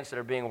the pants that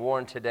are being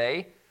worn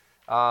today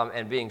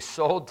and being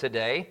sold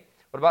today.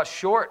 What about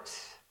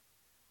shorts?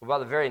 What about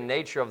the very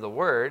nature of the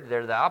word?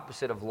 They're the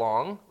opposite of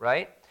long,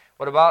 right?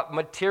 What about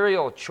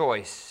material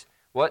choice?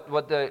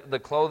 What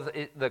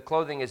the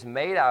clothing is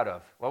made out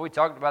of? Well, we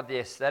talked about the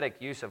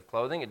aesthetic use of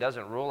clothing. It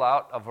doesn't rule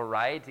out a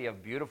variety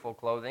of beautiful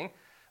clothing,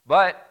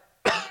 but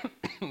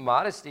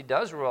modesty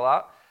does rule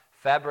out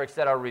fabrics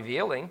that are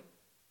revealing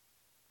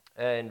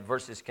and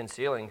versus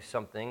concealing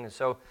something.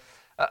 So,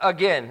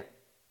 again,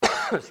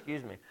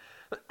 excuse me,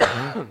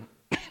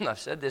 I've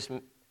said this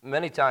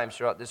many times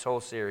throughout this whole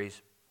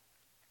series.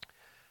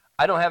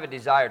 I don't have a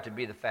desire to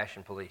be the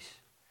fashion police.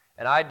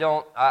 And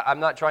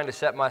I'm not trying to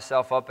set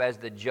myself up as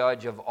the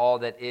judge of all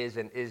that is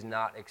and is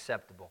not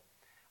acceptable.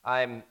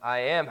 I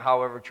am,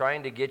 however,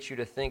 trying to get you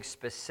to think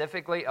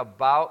specifically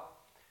about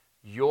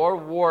your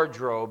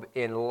wardrobe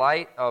in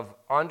light of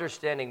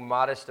understanding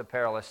modest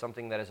apparel as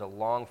something that is a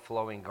long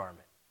flowing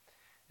garment.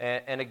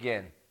 And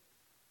again,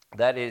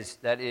 that is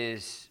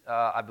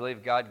I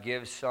believe God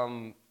gives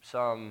some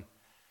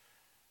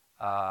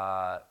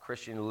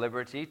Christian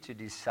liberty to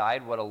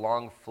decide what a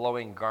long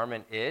flowing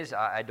garment is.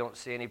 I don't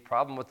see any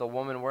problem with a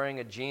woman wearing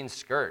a jean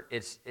skirt.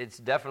 It's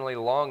definitely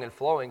long and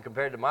flowing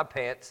compared to my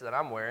pants that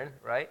I'm wearing,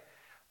 right?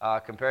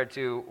 Compared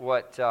to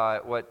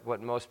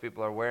what most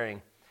people are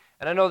wearing.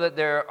 And I know that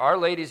there are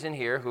ladies in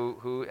here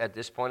who at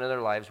this point in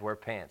their lives wear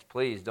pants.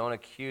 Please don't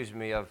accuse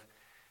me of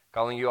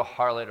calling you a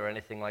harlot or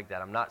anything like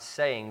that. I'm not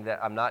saying that.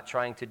 I'm not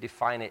trying to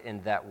define it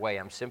in that way.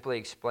 I'm simply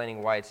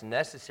explaining why it's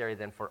necessary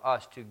then for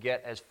us to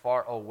get as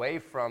far away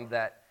from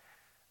that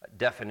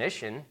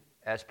definition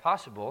as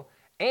possible,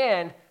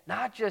 and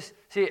not just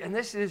see. And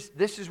this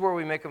is where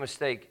we make a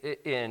mistake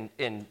in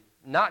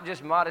not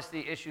just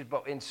modesty issues,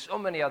 but in so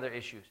many other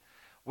issues.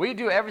 We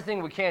do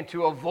everything we can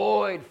to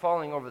avoid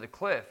falling over the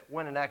cliff,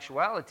 when in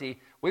actuality,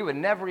 we would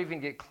never even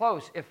get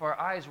close if our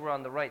eyes were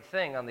on the right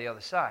thing on the other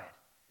side,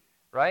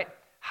 right?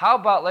 How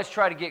about let's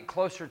try to get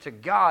closer to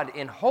God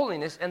in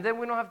holiness, and then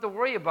we don't have to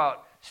worry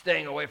about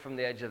staying away from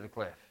the edge of the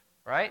cliff,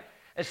 right?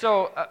 And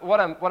so what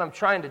I'm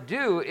trying to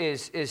do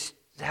is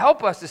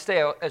help us to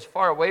stay as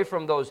far away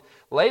from those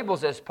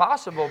labels as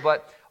possible,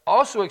 but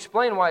also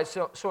explain why it's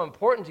so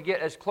important to get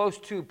as close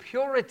to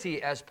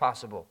purity as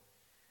possible.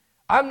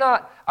 I'm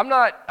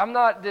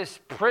not this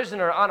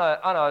prisoner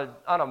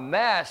on a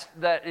mast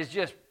that is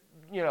just,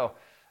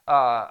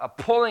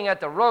 pulling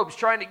at the ropes,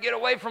 trying to get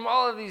away from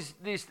all of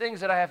these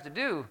things that I have to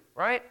do,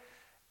 right?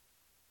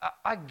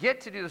 I get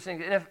to do those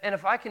things. And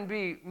if I can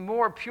be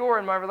more pure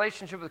in my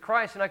relationship with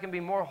Christ, and I can be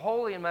more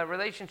holy in my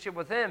relationship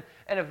with Him,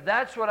 and if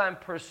that's what I'm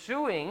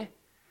pursuing,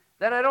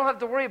 then I don't have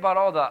to worry about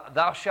all the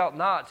thou shalt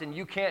nots, and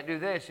you can't do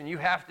this, and you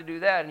have to do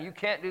that, and you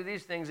can't do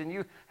these things, and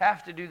you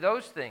have to do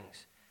those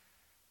things.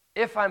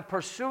 If I'm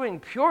pursuing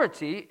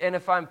purity, and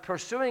if I'm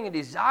pursuing a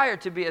desire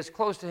to be as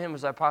close to Him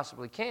as I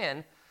possibly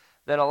can,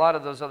 then a lot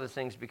of those other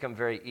things become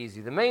very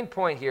easy. The main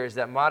point here is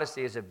that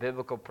modesty is a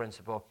biblical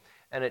principle,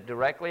 and it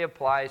directly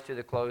applies to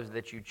the clothes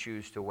that you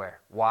choose to wear.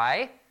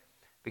 Why?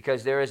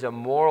 Because there is a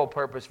moral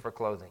purpose for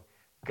clothing.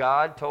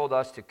 God told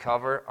us to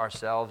cover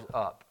ourselves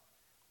up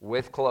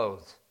with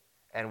clothes,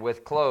 and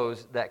with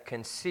clothes that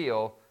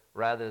conceal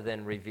rather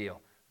than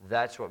reveal.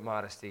 That's what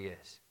modesty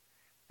is.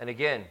 And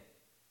again,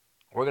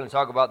 we're going to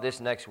talk about this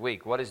next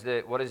week. What is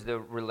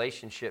the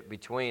relationship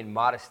between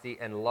modesty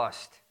and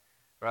lust,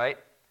 right?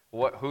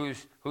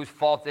 Whose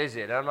fault is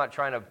it? And I'm not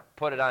trying to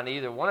put it on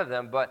either one of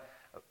them, but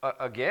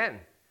again,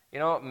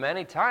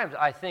 many times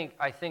I think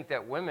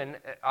that women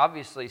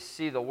obviously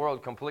see the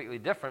world completely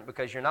different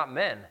because you're not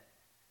men,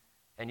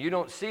 and you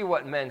don't see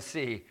what men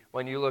see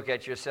when you look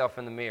at yourself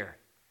in the mirror.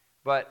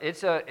 But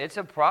it's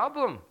a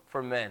problem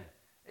for men,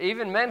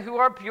 even men who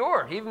are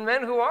pure, even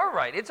men who are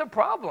right. It's a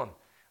problem.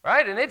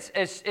 Right? And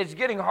it's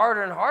getting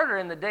harder and harder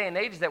in the day and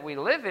age that we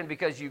live in,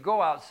 because you go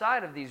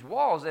outside of these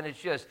walls and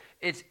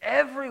it's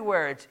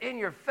everywhere. It's in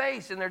your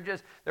face, and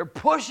they're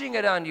pushing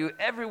it on you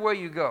everywhere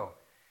you go.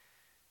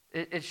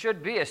 It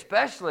should be,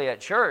 especially at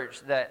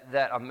church,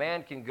 that a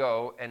man can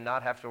go and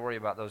not have to worry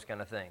about those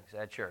kind of things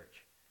at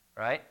church.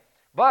 Right?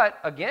 But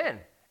again,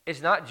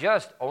 it's not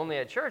just only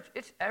at church,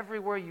 it's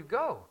everywhere you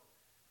go.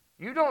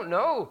 You don't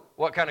know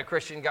what kind of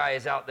Christian guy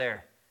is out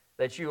there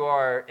that you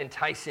are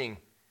enticing.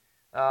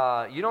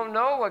 You don't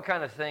know what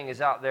kind of thing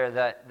is out there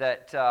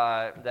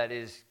that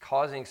is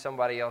causing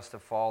somebody else to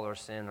fall or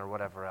sin or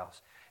whatever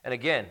else. And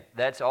again,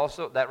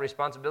 that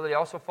responsibility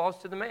also falls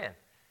to the man,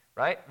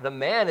 right? The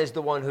man is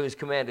the one who is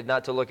commanded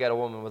not to look at a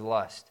woman with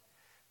lust.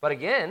 But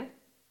again,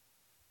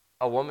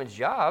 a woman's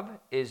job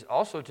is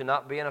also to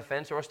not be an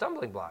offense or a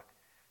stumbling block.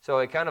 So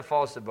it kind of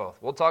falls to both.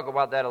 We'll talk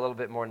about that a little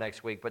bit more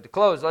next week. But to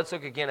close, let's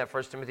look again at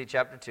 1 Timothy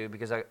chapter 2,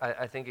 because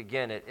I think,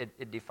 again,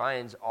 it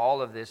defines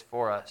all of this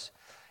for us.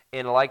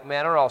 In like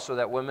manner also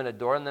that women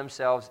adorn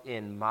themselves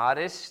in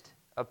modest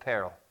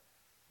apparel,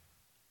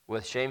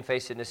 with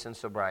shamefacedness and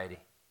sobriety,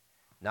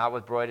 not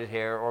with broided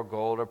hair or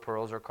gold or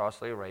pearls or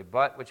costly array,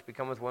 but which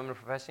become with women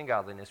professing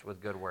godliness with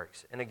good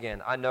works. And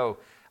again, I know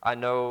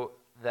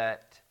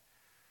that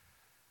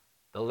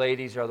the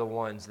ladies are the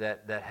ones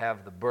that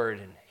have the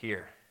burden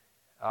here.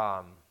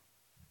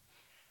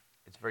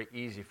 It's very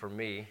easy for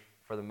me,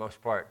 for the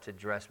most part, to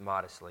dress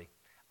modestly.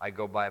 I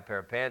go buy a pair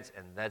of pants,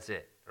 and that's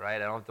it, right?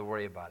 I don't have to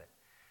worry about it.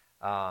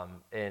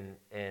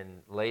 And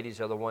ladies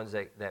are the ones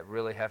that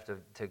really have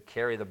to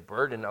carry the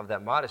burden of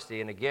that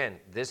modesty. And again,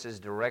 this is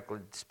directly,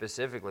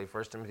 specifically,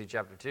 1 Timothy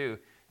chapter 2,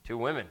 to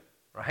women,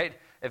 right?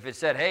 If it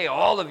said, hey,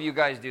 all of you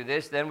guys do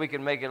this, then we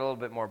can make it a little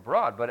bit more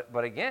broad.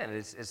 But again,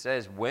 it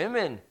says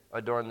women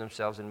adorn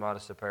themselves in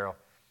modest apparel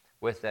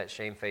with that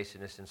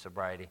shamefacedness and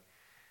sobriety,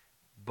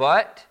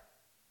 but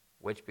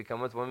which become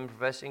with women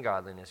professing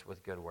godliness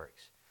with good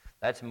works.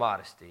 That's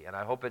modesty, and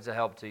I hope it's a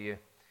help to you.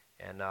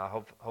 And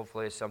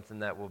hopefully it's something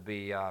that will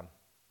be a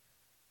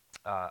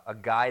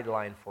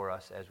guideline for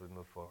us as we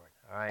move forward.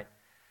 All right?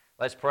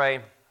 Let's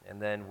pray,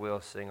 and then we'll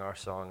sing our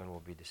song, and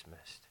we'll be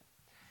dismissed.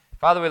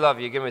 Father, we love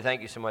you. Again, we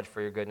thank you so much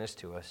for your goodness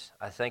to us.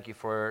 I thank you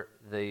for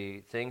the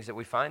things that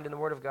we find in the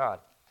Word of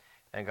God.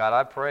 And God,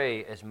 I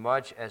pray as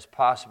much as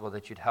possible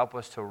that you'd help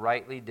us to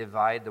rightly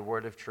divide the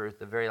word of truth.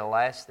 The very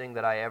last thing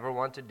that I ever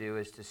want to do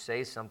is to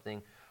say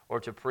something or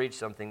to preach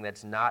something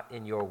that's not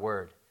in your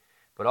word.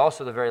 But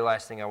also the very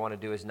last thing I want to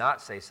do is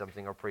not say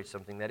something or preach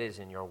something that is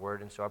in your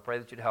word. And so I pray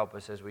that you'd help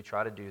us as we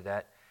try to do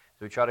that,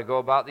 as we try to go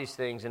about these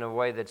things in a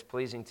way that's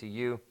pleasing to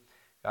you.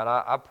 God,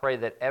 I pray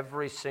that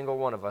every single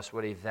one of us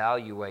would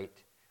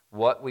evaluate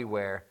what we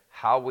wear,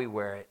 how we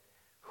wear it,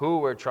 who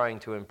we're trying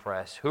to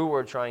impress, who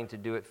we're trying to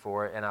do it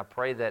for, and I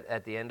pray that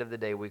at the end of the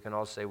day we can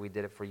all say we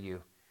did it for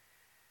you.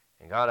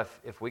 And God,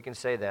 if we can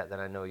say that,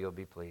 then I know you'll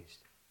be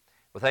pleased.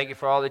 Well, thank you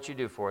for all that you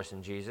do for us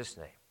in Jesus'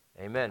 name.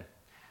 Amen.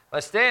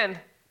 Let's stand,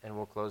 and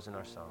we'll close in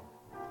our song.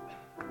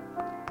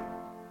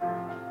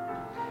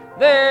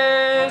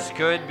 This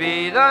could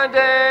be the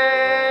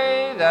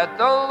day that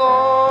the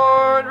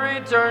Lord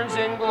returns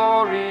in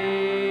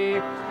glory.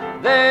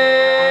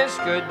 This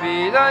could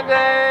be the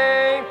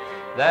day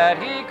that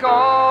he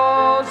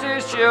calls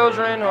his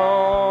children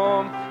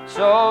home.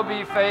 So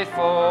be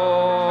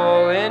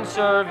faithful in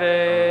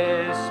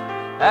service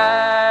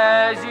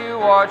as you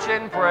watch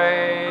and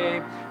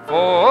pray.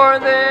 For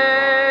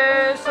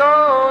this,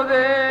 oh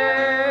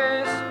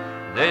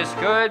this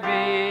could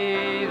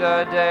be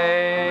the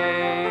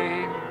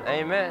day.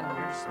 Amen.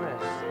 You're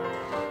dismissed.